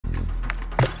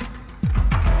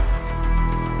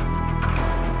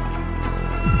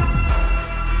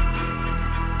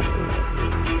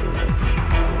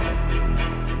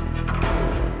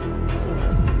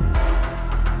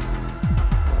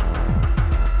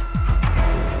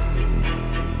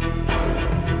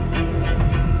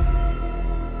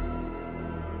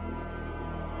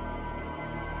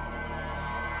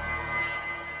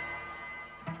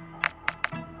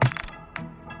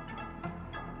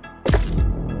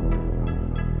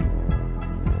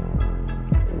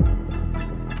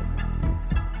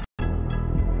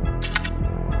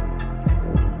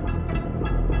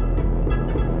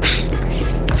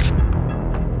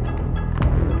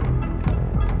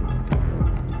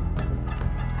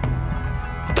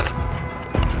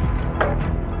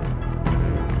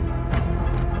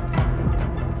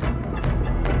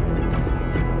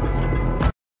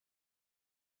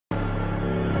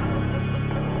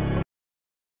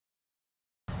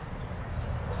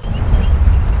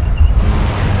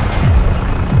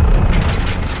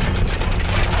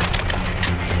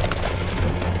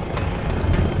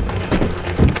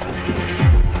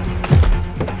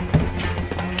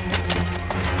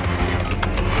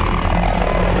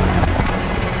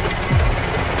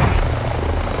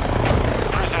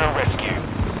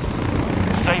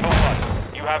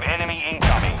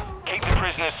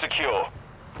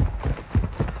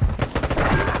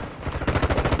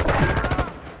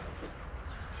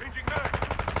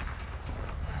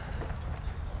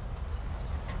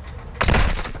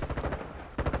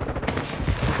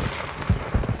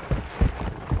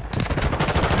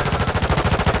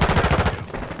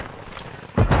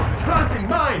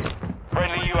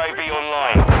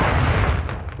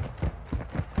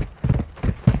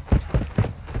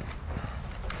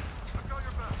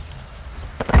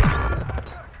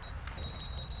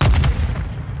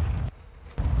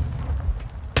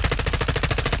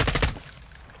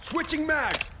Switching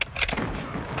mags!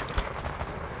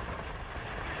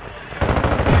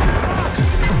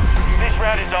 This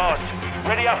round is ours.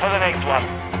 Ready up for the next one.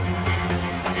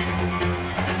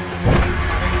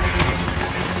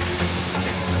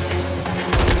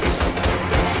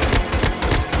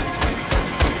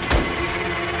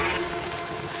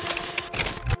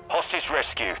 Hostage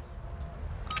rescue.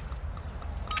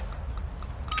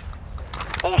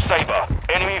 All Sabre,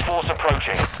 enemy force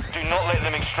approaching. Do not let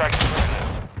them extract the prisoners.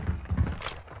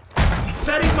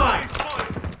 Setting mines!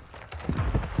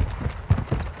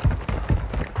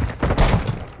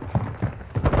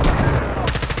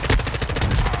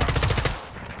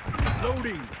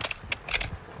 Loading!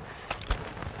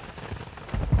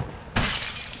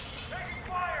 Taking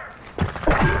fire!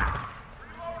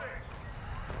 Reloading!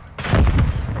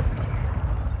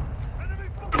 Enemy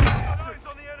focus! Eyes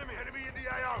on the enemy! Enemy in the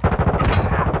AO!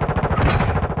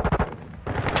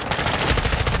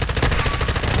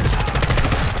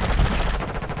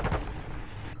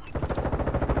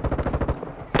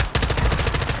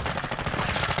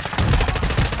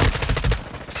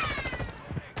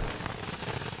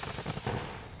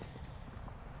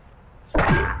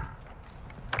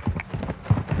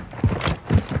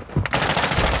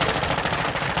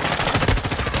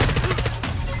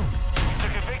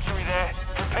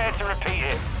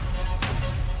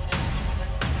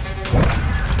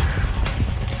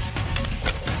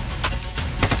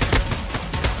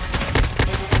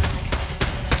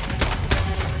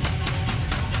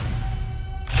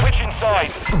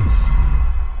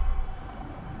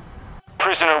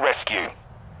 Prisoner rescue.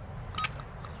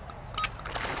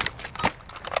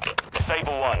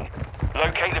 Sable 1.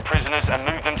 Locate the prisoners and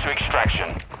move them to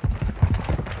extraction.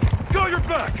 Go your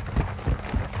back!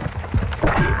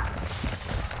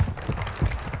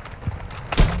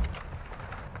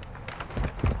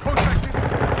 Contacting!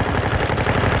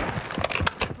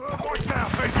 Voice now,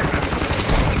 thank you!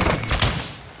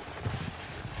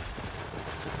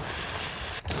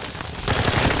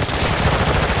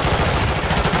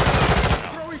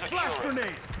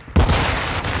 Grenade!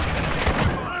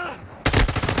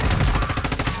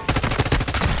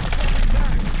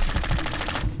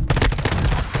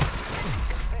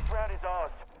 This round is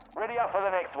ours. Ready up for the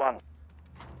next one.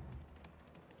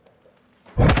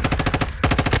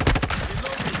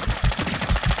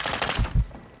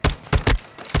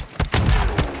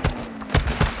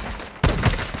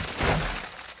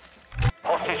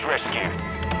 Hostage rescue.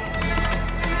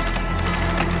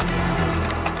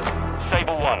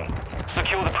 Sable 1.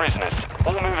 Secure the prisoners.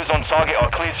 All movers on target are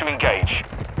clear to engage.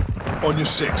 On your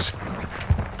 6.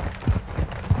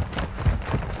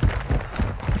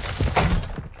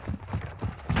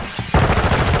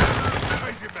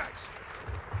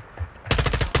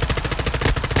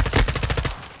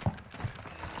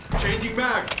 Changing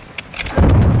mag.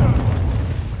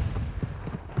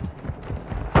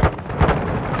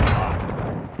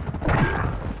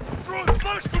 Throwing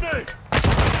flash grenade.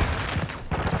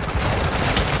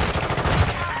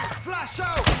 Flash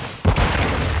out.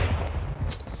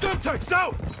 Semtex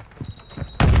out.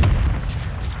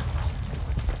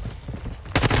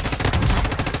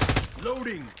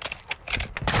 Loading.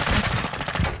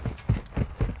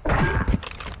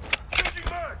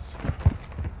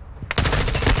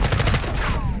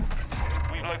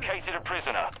 Located a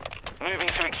prisoner. Moving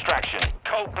to extraction.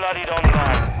 Cold-blooded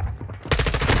online.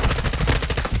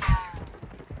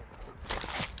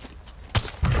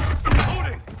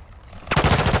 Loading.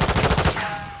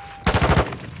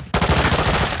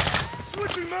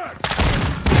 Switching mags.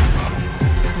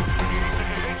 Took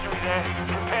a victory there.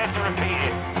 Prepare to repeat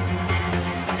it.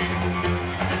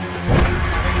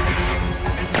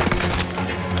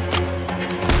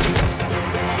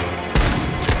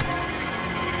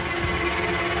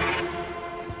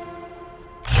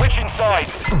 Inside.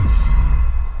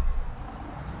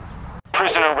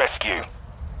 Prisoner rescue.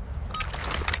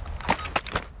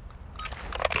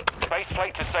 Base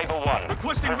plate to Sable 1.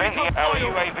 Preventing our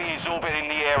UAV is orbiting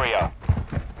the area.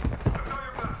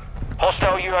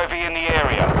 Hostile UAV in the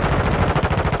area.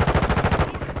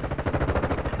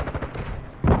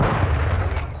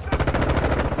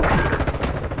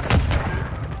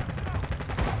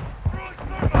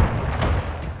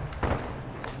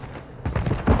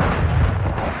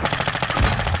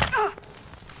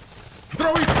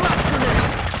 Throwing flash grenade!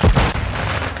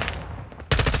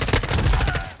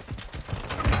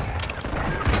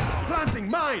 Planting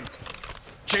mine!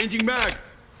 Changing mag!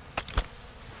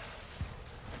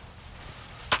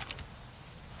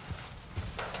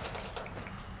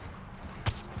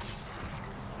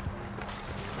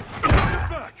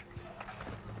 Back!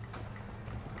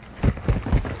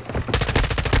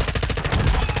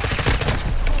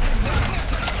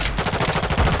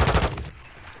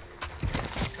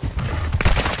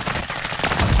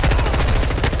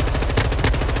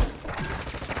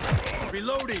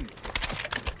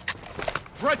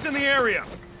 in the area.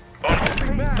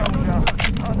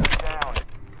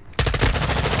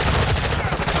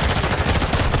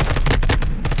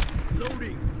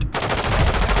 Loading.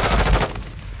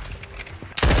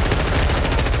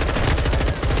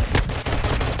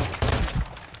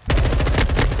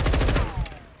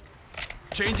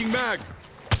 Changing mag.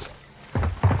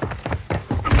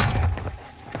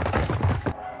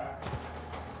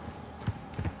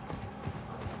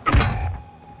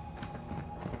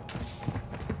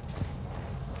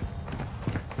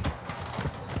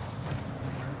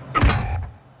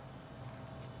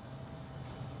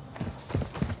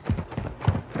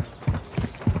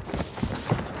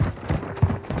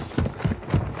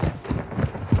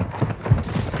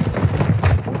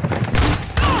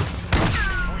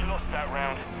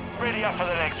 Ready up for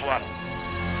the next one.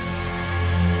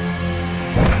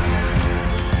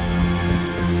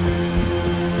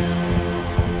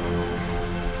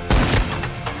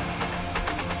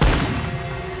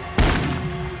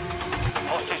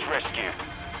 Hostage rescue.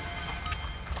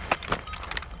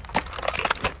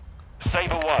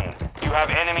 Saber 1, you have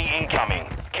enemy incoming.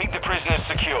 Keep the prisoners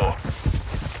secure.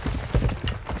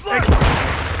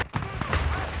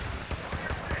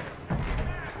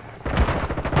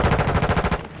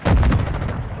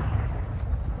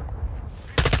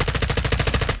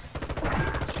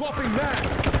 Swapping mag.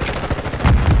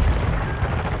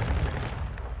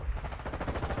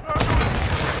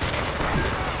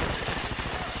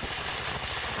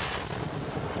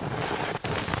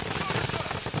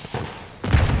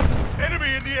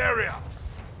 Enemy in the area.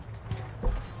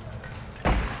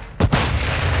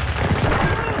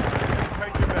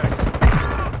 Take your bags.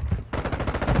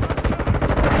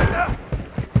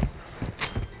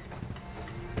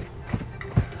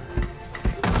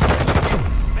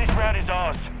 This round is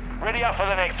ours. Ready up for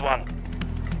the next one.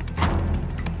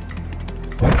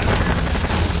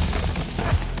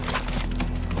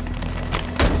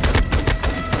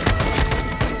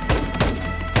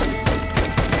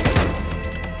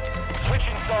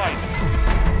 Switching sides.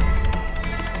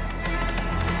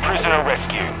 Prisoner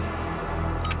rescue.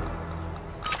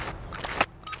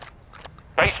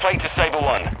 Base plate to Saber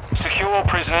 1. Secure all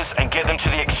prisoners and get them to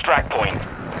the extract point.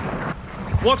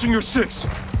 Watching your 6.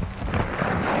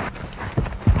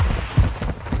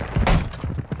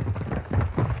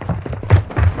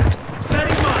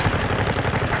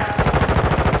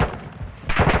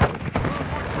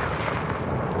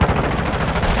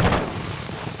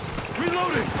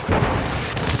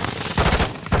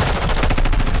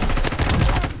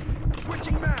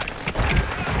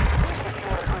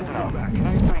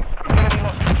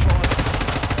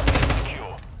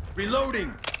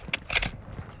 Reloading.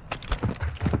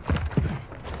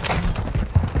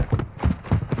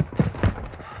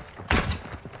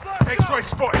 X-ray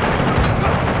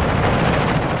spot.